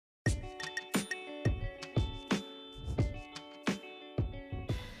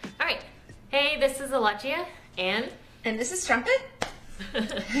Hey, this is Alachia, and this is Trumpet.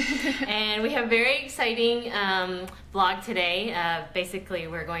 and we have a very exciting vlog today. Basically,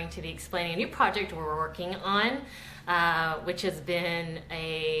 we're going to be explaining a new project we're working on, which has been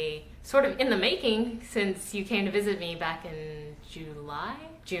a sort of in the making since you came to visit me back in June.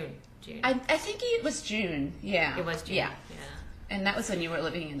 I think it was June. Yeah, it was June. Yeah. And that was when you were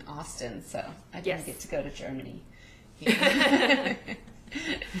living in Austin, so I didn't get to go to Germany. Yeah.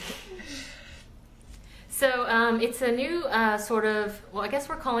 So it's a new sort of, well, I guess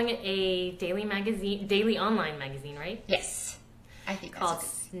we're calling it a daily magazine, daily online magazine, right? Yes, I think that's called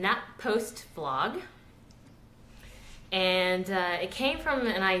Snap Post Vlog. And it came from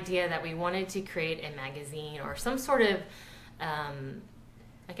an idea that we wanted to create a magazine or some sort of,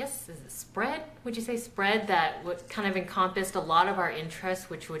 I guess, is it spread? Would you say spread that would kind of encompassed a lot of our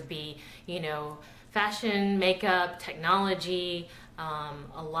interests, which would be, you know, fashion, makeup, technology,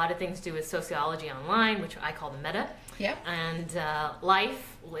 a lot of things to do with sociology online, which I call the meta. Yep. And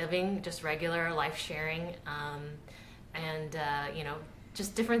life, living, just regular life sharing, and you know,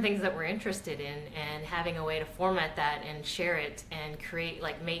 just different things that we're interested in, and having a way to format that and share it and create,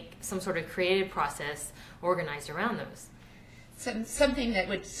 like, make some sort of creative process organized around those. Something that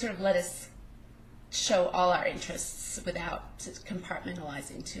would sort of let us show all our interests without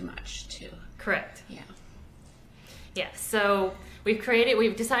compartmentalizing too much, too. Correct. Yeah. Yeah, so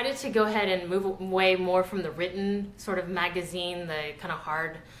we've decided to go ahead and move away more from the written sort of magazine, the kind of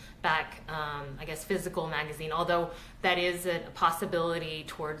hardback, I guess, physical magazine, although that is a possibility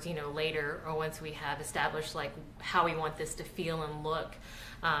towards, you know, later or once we have established, like, how we want this to feel and look.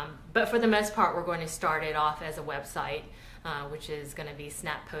 But for the most part, we're going to start it off as a website, which is going to be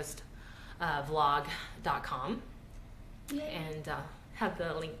snapppostvlog.com. And have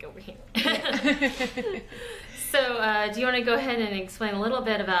the link over here. So do you want to go ahead and explain a little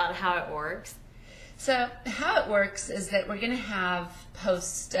bit about how it works? So how it works is that we're going to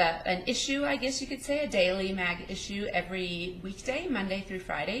post an issue, I guess you could say, a daily mag issue every weekday, Monday through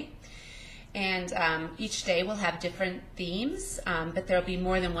Friday. And each day will have different themes, but there'll be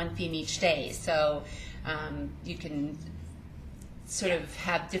more than one theme each day. So you can sort of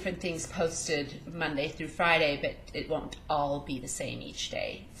have different things posted Monday through Friday, but it won't all be the same each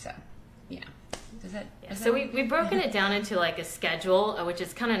day. So, yeah. So we've broken it down into, like, a schedule, which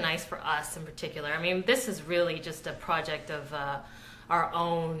is kind of nice for us in particular. I mean, this is really just a project of our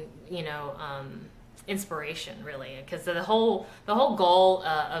own, you know, inspiration, really, because the whole goal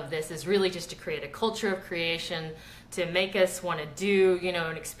of this is really just to create a culture of creation, to make us want to do, you know,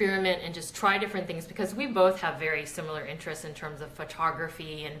 an experiment and just try different things, because we both have very similar interests in terms of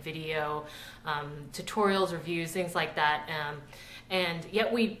photography and video, tutorials, reviews, things like that. And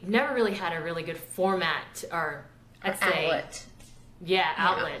yet we never really had a really good format or outlet.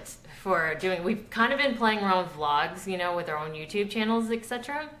 Outlet for doing. We've kind of been playing around with vlogs, you know, with our own YouTube channels,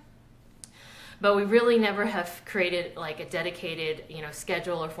 etc. But we really never have created, like, a dedicated, you know,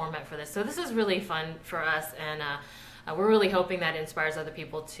 schedule or format for this. So this is really fun for us, and we're really hoping that inspires other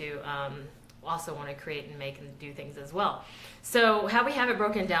people to also want to create and make and do things as well. So how we have it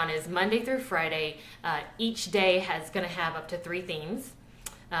broken down is Monday through Friday, each day going to have up to 3 themes,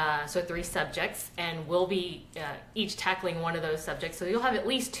 so 3 subjects, and we'll be each tackling one of those subjects. So you'll have at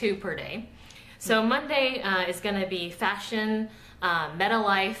least 2 per day. So Monday is going to be fashion, meta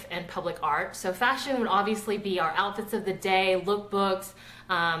life, and public art. So fashion would obviously be our outfits of the day, lookbooks.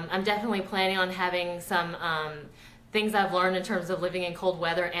 I'm definitely planning on having some things I've learned in terms of living in cold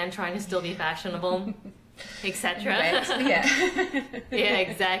weather and trying to still be fashionable, etc. Yeah. Yeah,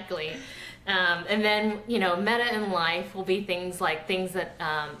 exactly. And then, you know, meta and life will be things that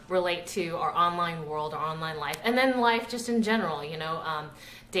relate to our online world, our online life, and then life just in general, you know,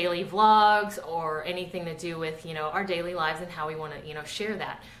 daily vlogs or anything to do with, you know, our daily lives and how we want to, you know, share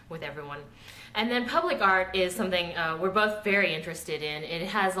that with everyone. And then public art is something we're both very interested in. It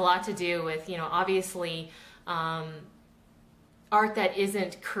has a lot to do with, you know, obviously art that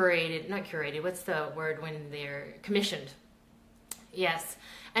isn't not curated, what's the word when they're commissioned? Yes.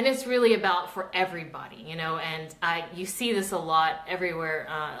 And it's really about for everybody, you know, and you see this a lot everywhere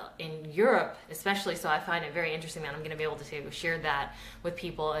in Europe, especially, so I find it very interesting that I'm going to be able to share that with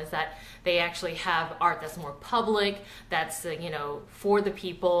people, is that they actually have art that's more public, that's, you know, for the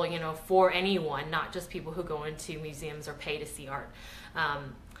people, you know, for anyone, not just people who go into museums or pay to see art.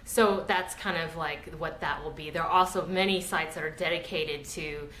 So that's kind of like what that will be. There are also many sites that are dedicated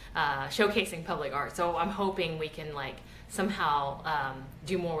to showcasing public art, so I'm hoping we can, like, somehow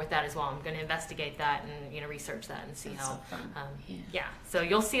do more with that as well. I'm going to investigate that and, you know, research that and see That's how. so fun. Yeah, so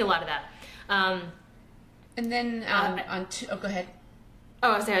you'll see a lot of that. And then go ahead.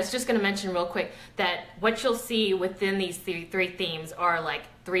 Oh, I was just going to mention real quick that what you'll see within these three themes are like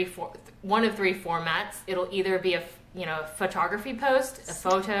one of three formats. It'll either be a photography post, a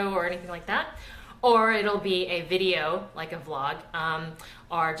photo, or anything like that, or it'll be a video, like a vlog,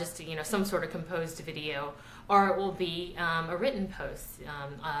 or just some sort of composed video, or it will be a written post.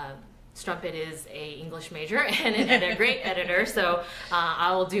 Strumpet is a English major and a great editor, so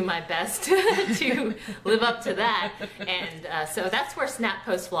I will do my best to live up to that. And so that's where Snap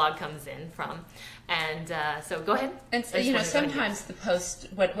Post Vlog comes in from. And so go ahead. And so, sometimes the post,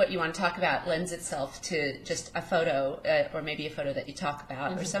 what you want to talk about, lends itself to just a photo, or maybe a photo that you talk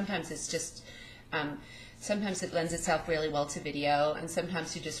about, or sometimes it's just, sometimes it lends itself really well to video, and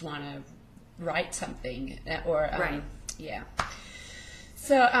sometimes you just want to write something, or yeah.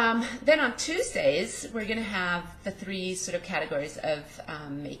 So then on Tuesdays, we're going to have the three sort of categories of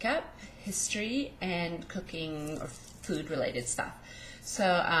makeup, history, and cooking or food-related stuff. So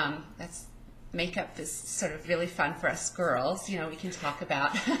that's makeup is sort of really fun for us girls. We can talk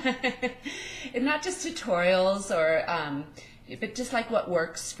about, and not just tutorials or, but just like what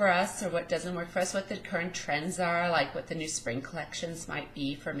works for us or what doesn't work for us, what the current trends are, like what the new spring collections might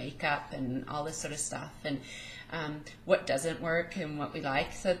be for makeup and all this sort of stuff. And what doesn't work and what we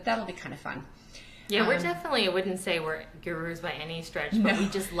like. So that'll be kind of fun. Yeah, we're definitely, I wouldn't say we're gurus by any stretch, but we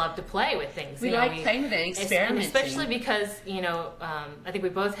just love to play with things. We like playing with it, experimenting. Especially because, I think we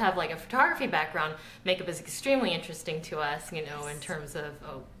both have like a photography background. Makeup is extremely interesting to us, in terms of,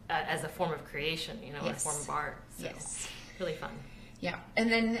 as a form of creation, a form of art. So really fun. Yeah. And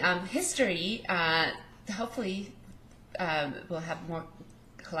then history, hopefully we'll have more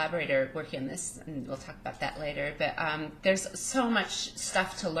collaborator working on this, and we'll talk about that later, but there's so much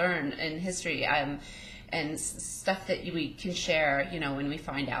stuff to learn in history, and stuff that we can share when we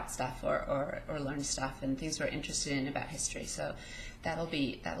find out stuff or learn stuff and things we're interested in about history. So that'll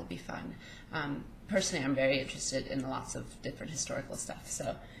be fun. Personally, I'm very interested in lots of different historical stuff,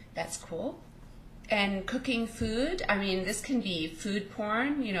 so that's cool. And cooking food, this can be food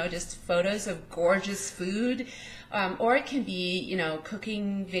porn, just photos of gorgeous food, or it can be,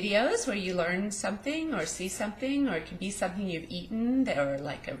 cooking videos where you learn something or see something, or it can be something you've eaten, or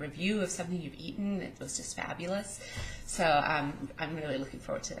like a review of something you've eaten that was just fabulous. So I'm really looking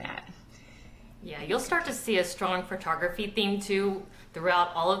forward to that. Yeah, you'll start to see a strong photography theme too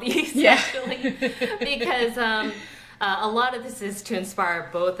throughout all of these, actually, because a lot of this is to inspire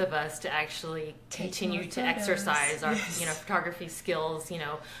both of us to actually continue to exercise our photography skills,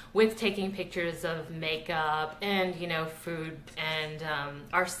 with taking pictures of makeup and food and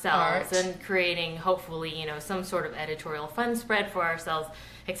ourselves, and creating hopefully some sort of editorial fun spread for ourselves,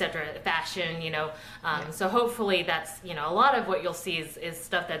 etc. Fashion, so hopefully that's a lot of what you'll see is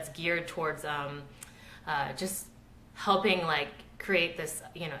stuff that's geared towards just helping create this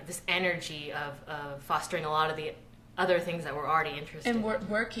this energy of fostering a lot of the other things that we're already interested in. And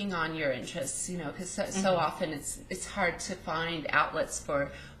working on your interests, because so often it's hard to find outlets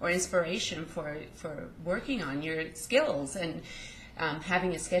or inspiration for working on your skills, and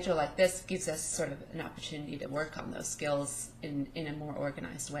having a schedule like this gives us sort of an opportunity to work on those skills in a more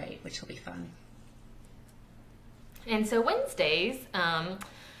organized way, which will be fun. And so Wednesdays,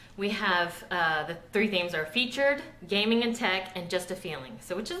 we have the three themes are featured, gaming and tech, and just a feeling.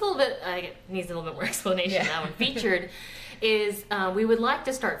 So which is a little bit, needs a little bit more explanation. That one. Featured is we would like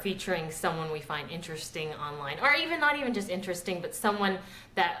to start featuring someone we find interesting online, or even not even just interesting, but someone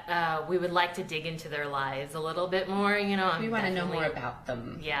that we would like to dig into their lives a little bit more. We want to know more about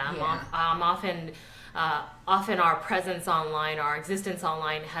them. Yeah, often our presence online, our existence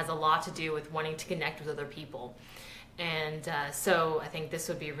online, has a lot to do with wanting to connect with other people. And so I think this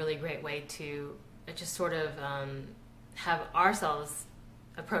would be a really great way to just sort of have ourselves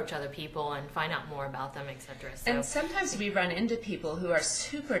approach other people and find out more about them, etc. So, and sometimes we run into people who are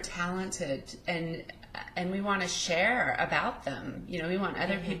super talented, and we want to share about them. We want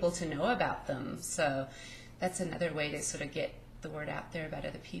other people to know about them. So that's another way to sort of get the word out there about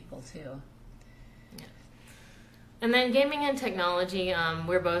other people too. Yeah. And then gaming and technology.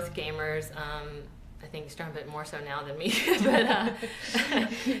 We're both gamers. I think Strumpet more so now than me, but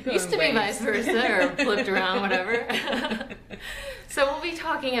used to be vice versa, or flipped around, whatever. So we'll be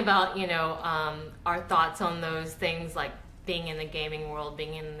talking about, our thoughts on those things, like being in the gaming world,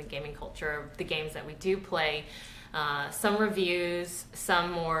 being in the gaming culture, the games that we do play, some reviews,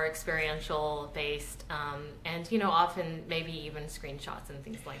 some more experiential based, and often maybe even screenshots and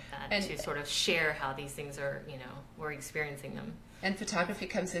things like that, and to sort of share how these things are, we're experiencing them. And photography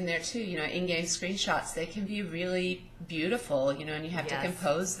comes in there too. In-game screenshots, they can be really beautiful, and you have to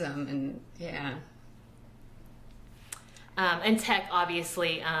compose them, and And tech,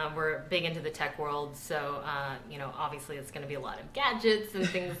 obviously, we're big into the tech world, so you know, obviously, it's going to be a lot of gadgets and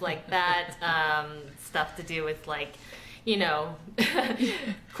things like that, stuff to do with like, you know,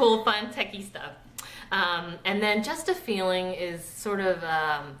 cool, fun, techie stuff. And then Just a Feeling is sort of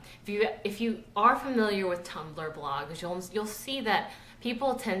if you are familiar with Tumblr blogs, you'll see that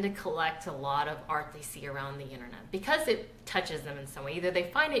people tend to collect a lot of art they see around the internet because it touches them in some way. Either they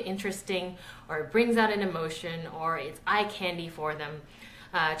find it interesting, or it brings out an emotion, or it's eye candy for them.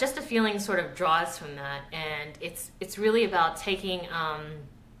 Just a Feeling sort of draws from that, and it's really about taking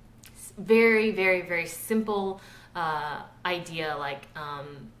very, very, very simple idea like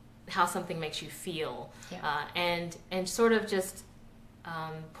how something makes you feel, and sort of just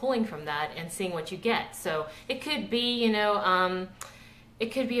pulling from that and seeing what you get. So it could be, you know,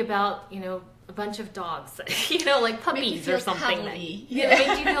 it could be about, you know, a bunch of dogs, you know, like puppies or something that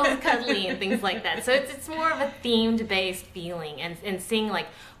makes you feel cuddly and things like that. So it's more of a themed based feeling, and seeing like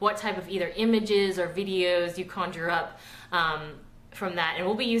what type of either images or videos you conjure up from that. And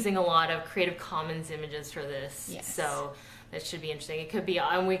we'll be using a lot of Creative Commons images for this. Yes. So that should be interesting. It could be,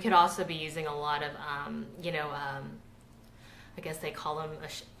 and we could also be using a lot of, you know, I guess they call them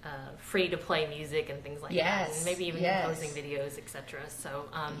free-to-play music and things like that, and maybe even composing videos, etc. So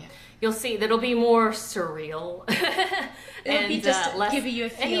you'll see that it'll be more surreal. It'll be just less, giving you a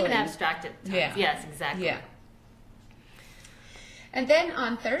feeling. And even abstract at times. Yeah. Yes, exactly. Yeah. And then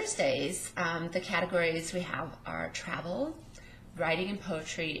on Thursdays, the categories we have are travel, writing and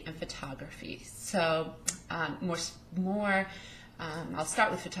poetry, and photography. So I'll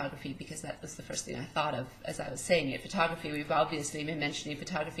start with photography because that was the first thing I thought of as I was saying it. Photography, we've obviously been mentioning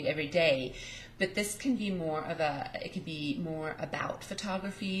photography every day, but this can be more of it could be more about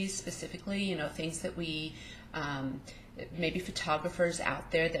photography specifically, you know, things that we, maybe photographers out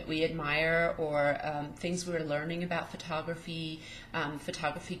there that we admire, or things we're learning about photography,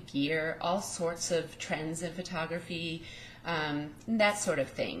 photography gear, all sorts of trends in photography, that sort of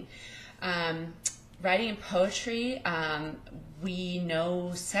thing. Writing and poetry, we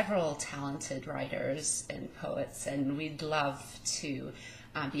know several talented writers and poets, and we'd love to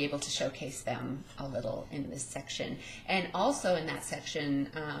be able to showcase them a little in this section. And also in that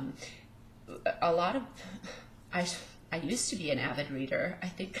section, a lot of, I used to be an avid reader. I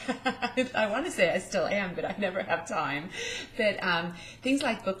think I want to say I still am, but I never have time. But things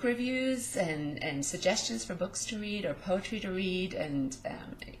like book reviews and suggestions for books to read or poetry to read, and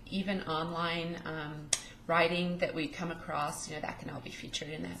even online writing that we come across, you know, that can all be featured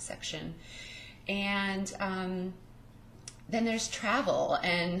in that section. And then there's travel,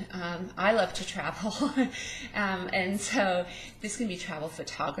 and I love to travel, and so this can be travel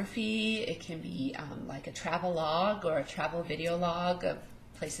photography. It can be like a travel log or a travel video log of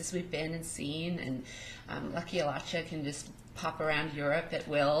places we've been and seen, and lucky Alachia can just pop around Europe at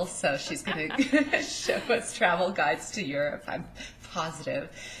will, so she's going to show us travel guides to Europe, I'm positive.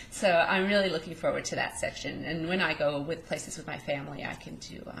 So I'm really looking forward to that section, and when I go with places with my family, I can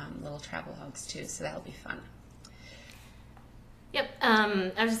do little travel logs too, so that'll be fun. Yep.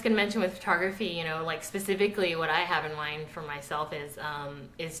 I was just going to mention with photography, you know, like specifically what I have in mind for myself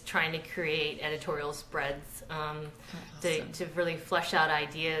is trying to create editorial spreads to really flesh out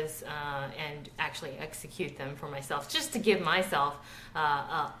ideas and actually execute them for myself, just to give myself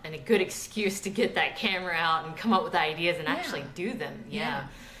a good excuse to get that camera out and come up with ideas and actually do them. Yeah.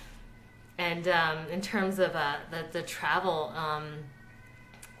 And in terms of the travel,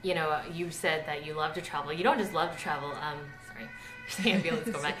 you know, you said that you love to travel. You don't just love to travel. The ambulance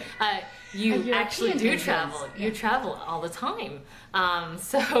go by. You actually do travel. You travel all the time.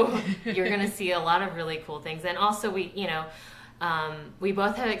 So you're going to see a lot of really cool things. And also we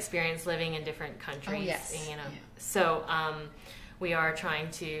both have experience living in different countries. Oh, yes. You know, so we are trying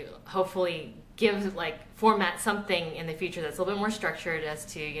to hopefully give format something in the future that's a little bit more structured as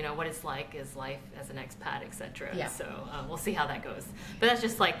to, you know, what it's like is life as an expat, etc. Yeah. So we'll see how that goes. But that's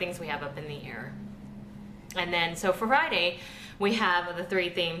just like things we have up in the air. And then, so for Friday, we have the three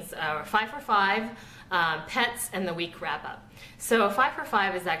themes, 5 for 5, pets, and the week wrap-up. So 5 for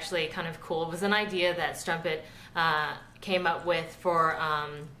 5 is actually kind of cool. It was an idea that Strumpet came up with for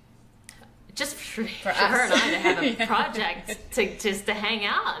just for her and I to have a project to hang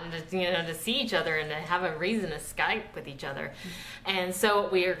out and to see each other and to have a reason to Skype with each other. And so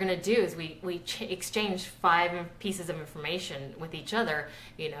what we are going to do is we exchange 5 pieces of information with each other,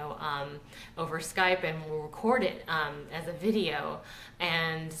 over Skype, and we'll record it as a video.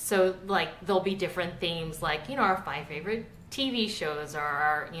 And so there'll be different themes, our 5 favorite TV shows, or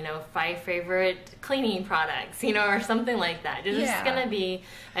our 5 favorite cleaning products, or something like that. It's just gonna be,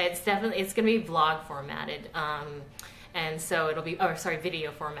 it's gonna be vlog formatted, and so it'll be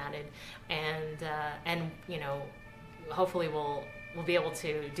video formatted, and you know, hopefully we'll be able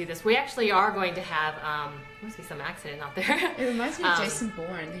to do this. We actually are going to have there must be some accident out there. It reminds me of Jason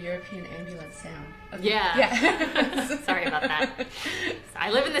Bourne, the European ambulance sound. Okay. Yeah. Sorry about that. I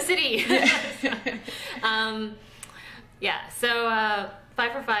live in the city. So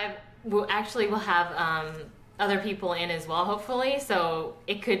 5 for 5 we'll have other people in as well, hopefully. So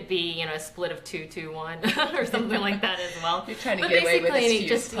it could be, you know, a split of 2-2-1 or something like that as well. You're trying to get away with as few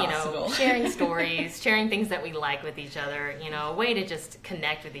just, as possible. You know, sharing stories, sharing things that we like with each other. You know, a way to just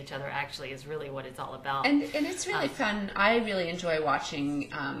connect with each other actually is really what it's all about. And it's really fun. I really enjoy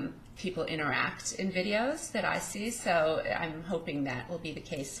watching people interact in videos that I see. So I'm hoping that will be the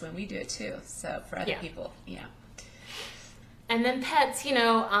case when we do it too. So for other people, yeah. And then pets, you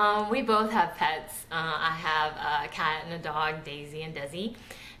know, we both have pets. I have a cat and a dog, Daisy and Desi,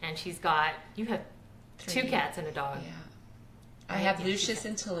 and you have 3 cats and a dog. Yeah. I have Lucius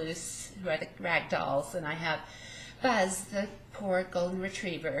and Toulouse, who are the rag dolls, and I have Buzz, the poor golden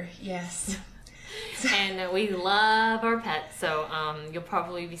retriever. Yes. And we love our pets, so you'll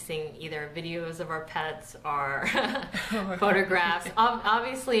probably be seeing either videos of our pets or photographs.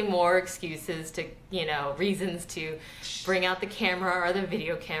 Obviously, more excuses to, you know, reasons to bring out the camera or the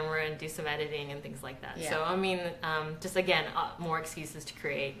video camera and do some editing and things like that. Yeah. So, I mean, just again, more excuses to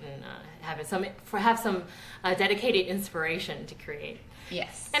create and have some dedicated inspiration to create.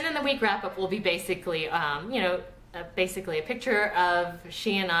 Yes. And then the week wrap up will be basically, you know, basically a picture of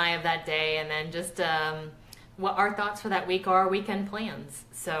she and I of that day, and then just what our thoughts for that week are, weekend plans.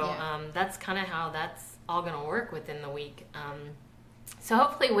 So that's kind of how that's all going to work within the week. So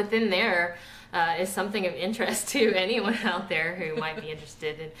hopefully within there is something of interest to anyone out there who might be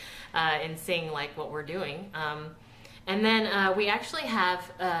interested in seeing like what we're doing. And then we actually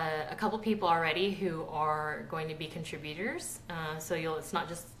have a couple people already who are going to be contributors. So it's not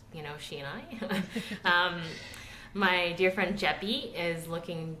just, you know, she and I. My dear friend Jeppy is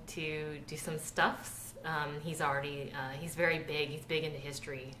looking to do some stuffs. He's very big. He's big into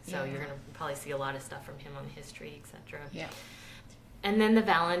history, so you're going to probably see a lot of stuff from him on history, etc. Yeah. And then the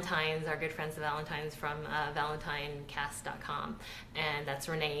Valentines, our good friends the Valentines from ValentineCast.com, and that's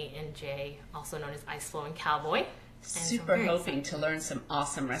Renee and Jay, also known as Ice Flow and Cowboy. Super hoping to learn some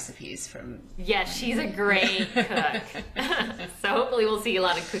awesome recipes from. Yeah, she's a great cook. So hopefully we'll see a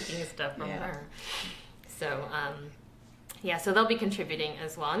lot of cooking stuff from her. So, so they'll be contributing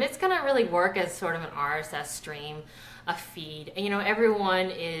as well. And it's going to really work as sort of an RSS stream, a feed. You know, everyone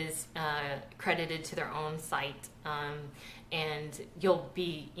is credited to their own site. And you'll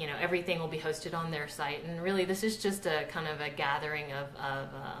be, you know, everything will be hosted on their site. And really, this is just a kind of a gathering of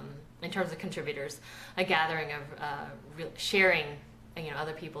in terms of contributors, a gathering of sharing, you know,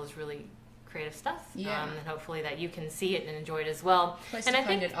 other people's really creative stuff. Yeah. And hopefully that you can see it and enjoy it as well. And I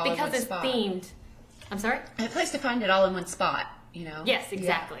think because it's themed. I'm sorry? A place to find it all in one spot, you know? Yes,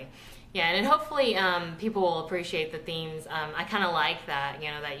 exactly. Yeah, and hopefully people will appreciate the themes. I kind of like that, you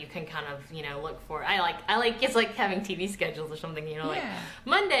know, that you can kind of, you know, look for. I like it's like having TV schedules or something, you know, like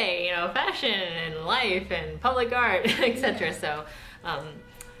Monday, you know, fashion and life and public art, etc. So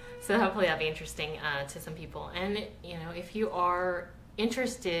hopefully that'll be interesting to some people. And, you know, if you are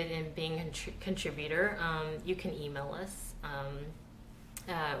interested in being a contributor, you can email us.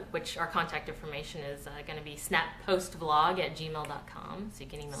 Which our contact information is going to be snapppostvlog@gmail.com, so you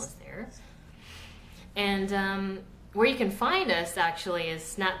can email us there. And where you can find us actually is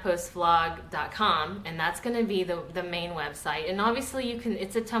snapppostvlog.com, and that's going to be the main website. And obviously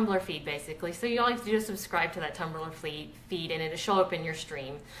it's a Tumblr feed basically, so all you have to do is subscribe to that Tumblr feed, and it'll show up in your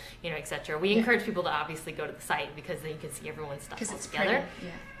stream, you know, etc. We encourage people to obviously go to the site because then you can see everyone's stuff all together.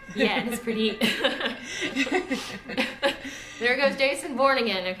 Pretty, yeah, and it's pretty. There goes Jason Bourne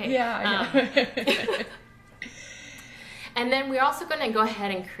again. Okay. Yeah, I know. And then we're also going to go ahead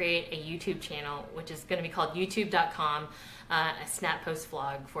and create a YouTube channel, which is going to be called youtube.com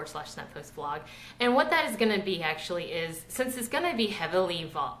 /snapppostvlog. And what that is going to be actually is, since it's going to be heavily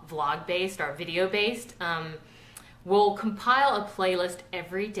vlog based or video based, we'll compile a playlist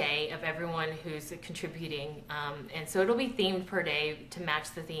every day of everyone who's contributing, and so it'll be themed per day to match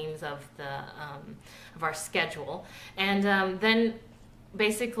the themes of of our schedule. And then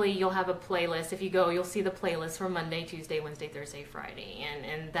basically you'll have a playlist. If you go, you'll see the playlist for Monday, Tuesday, Wednesday, Thursday, Friday,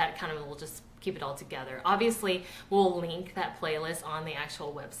 and that kind of will just keep it all together. Obviously, we'll link that playlist on the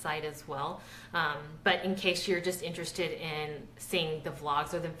actual website as well. But in case you're just interested in seeing the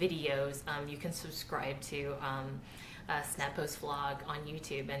vlogs or the videos, you can subscribe to Snap Post Vlog on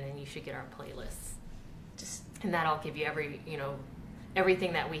YouTube, and then you should get our playlists. And that'll give you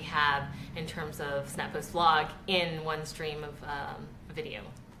everything that we have in terms of Snap Post Vlog in one stream of video.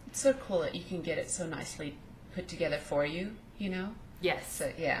 It's so cool that you can get it so nicely put together for you, you know? Yes.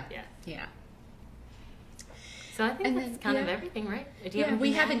 So, yeah. Yeah. Yeah. So I think that's kind of everything, right? Do you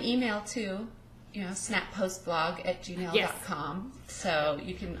We have an email too, you know, snappostblog@gmail.com. So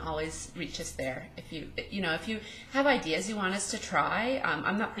you can always reach us there if you have ideas you want us to try.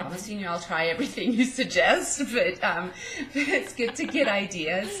 I'm not promising you I'll try everything you suggest, but it's good to get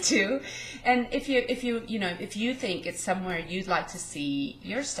ideas too. And if you think it's somewhere you'd like to see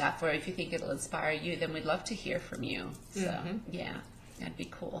your stuff, or if you think it'll inspire you, then we'd love to hear from you. So yeah, that'd be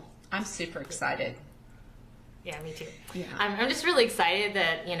cool. I'm super excited. Yeah, me too. Yeah. I'm just really excited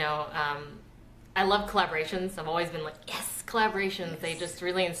that, I love collaborations. I've always been like, yes, collaborations. Yes. They just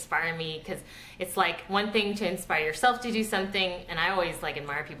really inspire me, because it's like one thing to inspire yourself to do something, and I always like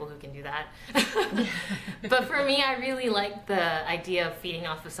admire people who can do that. But for me, I really like the idea of feeding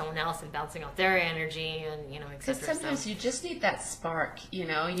off of someone else and bouncing off their energy and, et cetera. Because sometimes you just need that spark,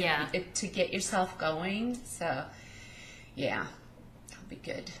 to get yourself going. So, yeah, that'll be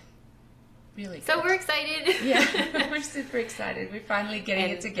good. Really good. So we're excited. Yeah, we're super excited. We're finally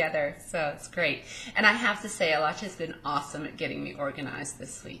getting it together, so it's great. And I have to say, Alachia's been awesome at getting me organized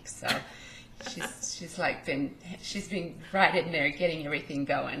this week. So she's been right in there getting everything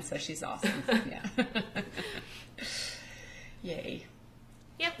going. So she's awesome. Yeah. Yay.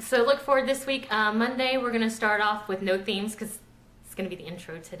 Yep. So look forward this week. Monday we're going to start off with no themes, because it's going to be the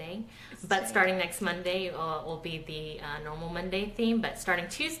intro today. But starting next Monday will be the normal Monday theme. But starting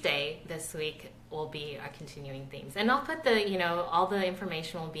Tuesday this week will be our continuing themes. And I'll put all the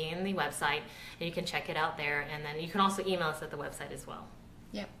information will be in the website, and you can check it out there. And then you can also email us at the website as well.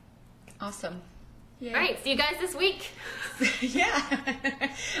 Yep. Awesome. Yay. All right. See you guys this week. Yeah.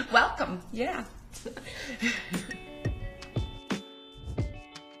 Welcome. Yeah.